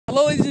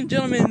Hello, ladies and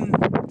gentlemen.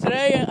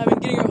 Today I've been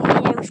getting a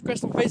whole lot of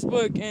requests on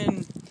Facebook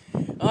and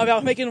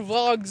about making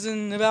vlogs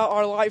and about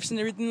our lives and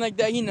everything like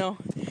that, you know.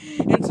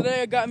 And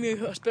today I got me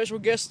a special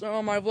guest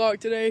on my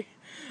vlog today.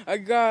 I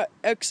got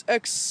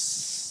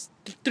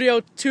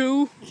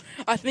XX302.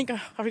 I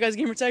forgot his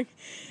gamer tag.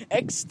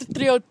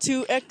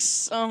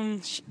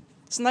 X302X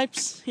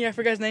Snipes. Yeah, I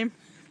forgot his name.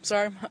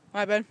 Sorry,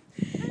 my bad.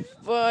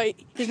 But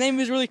his name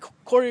is really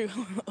Corey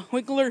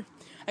Winkler.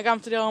 I got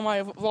him today on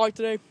my vlog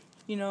today.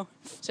 You know,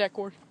 say that,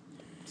 Corey.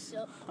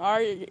 So.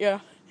 Alright, yeah.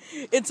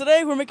 And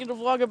today we're making a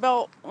vlog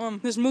about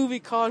this movie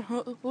called,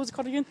 what was it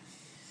called again?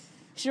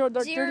 Zero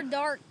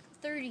Dark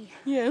 30.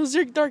 Yeah, it was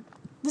Zero Dark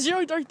 30.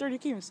 I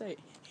can't even say it.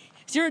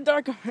 Zero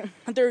Dark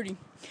 30.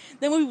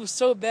 That movie was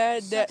so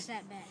bad that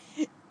bad.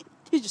 It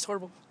was just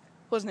horrible,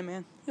 wasn't it,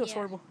 man? It was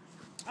horrible.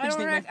 I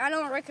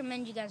don't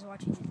recommend you guys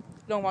watching it.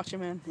 Don't watch it,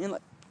 man. And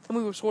like, the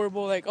movie was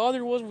horrible. Like, all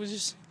there was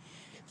just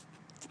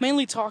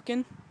mainly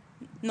talking,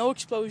 no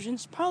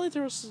explosions. Probably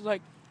there was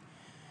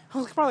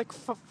probably like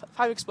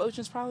 5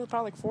 explosions. Probably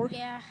like 4.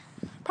 Yeah.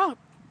 Probably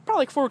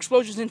like 4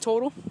 explosions in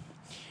total.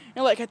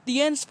 And like at the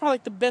end, it's probably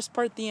like the best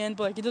part at the end,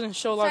 but like it doesn't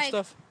show a lot of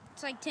stuff.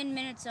 It's like 10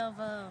 minutes of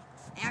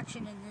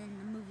action and then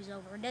the movie's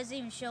over. It doesn't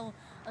even show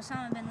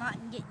Osama bin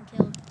Laden getting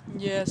killed.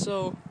 Yeah,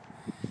 so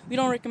we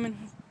don't recommend.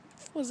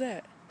 What was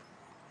that?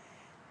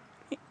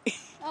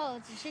 Oh,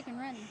 it's a chicken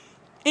running.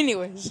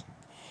 Anyways,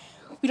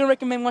 we don't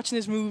recommend watching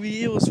this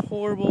movie. It was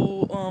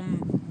horrible.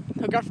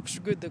 The graphics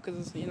were good though,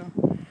 cause you know,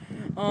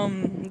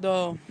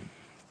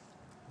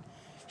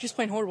 just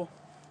plain horrible.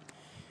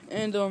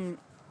 And you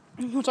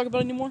want to talk about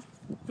it anymore?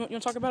 You want to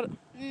talk about it?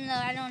 No,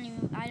 I don't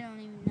even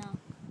know.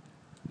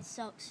 It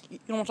sucks. You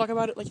don't want to talk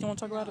about it? Like you don't want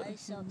to talk about it? It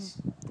sucks.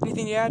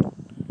 Anything to add?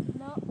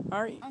 No.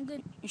 All right. I'm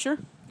good. You sure?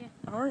 Yeah.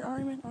 All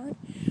right, man. All right.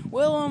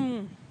 Well,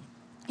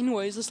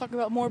 anyways, let's talk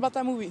more about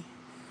that movie.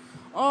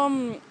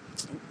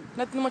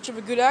 Nothing much of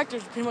a good actor.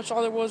 Pretty much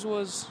all there was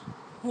what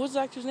was the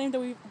actor's name that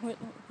we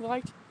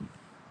liked?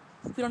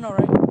 We don't know,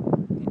 right?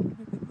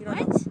 You don't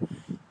know.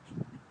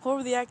 What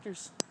were the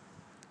actors?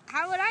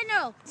 How would I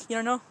know? You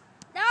don't know?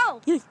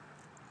 No. He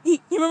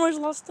remembers a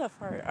lot of stuff.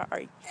 All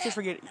right. Just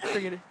forget it.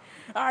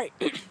 All right.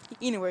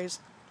 Anyways,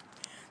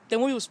 the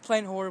movie was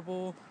plain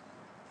horrible.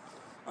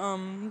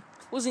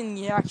 Wasn't in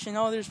the action.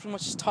 All there's pretty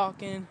much just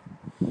talking.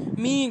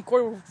 Me and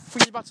Corey were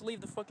just about to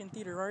leave the fucking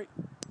theater, right?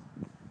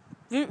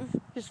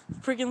 Just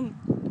freaking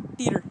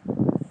theater.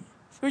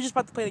 We were just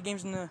about to play the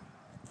games in the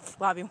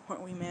lobby,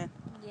 weren't we, man?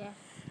 Yeah.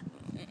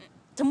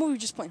 The movie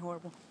was just plain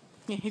horrible.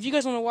 Yeah, if you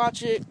guys want to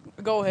watch it,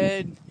 go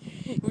ahead.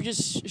 We're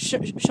just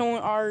showing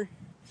our...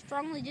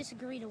 Strongly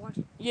disagree to watch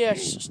it. Yeah,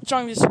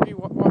 strongly disagree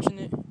watching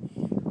it.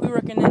 We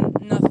recommend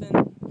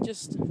nothing.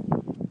 Just...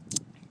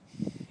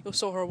 It was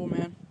so horrible,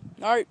 man.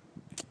 Alright.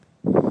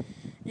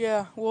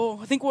 Yeah, well,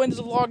 I think we'll end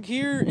the vlog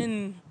here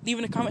and leave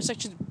in the comment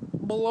section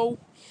below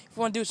if you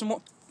want to do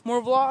some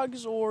more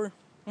vlogs or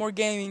more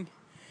gaming.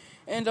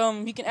 And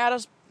you can add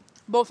us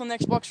both on the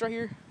Xbox right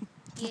here.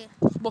 Yeah.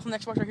 Both on the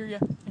Xbox right here,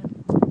 yeah.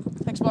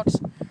 Xbox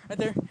right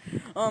there.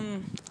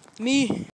 Me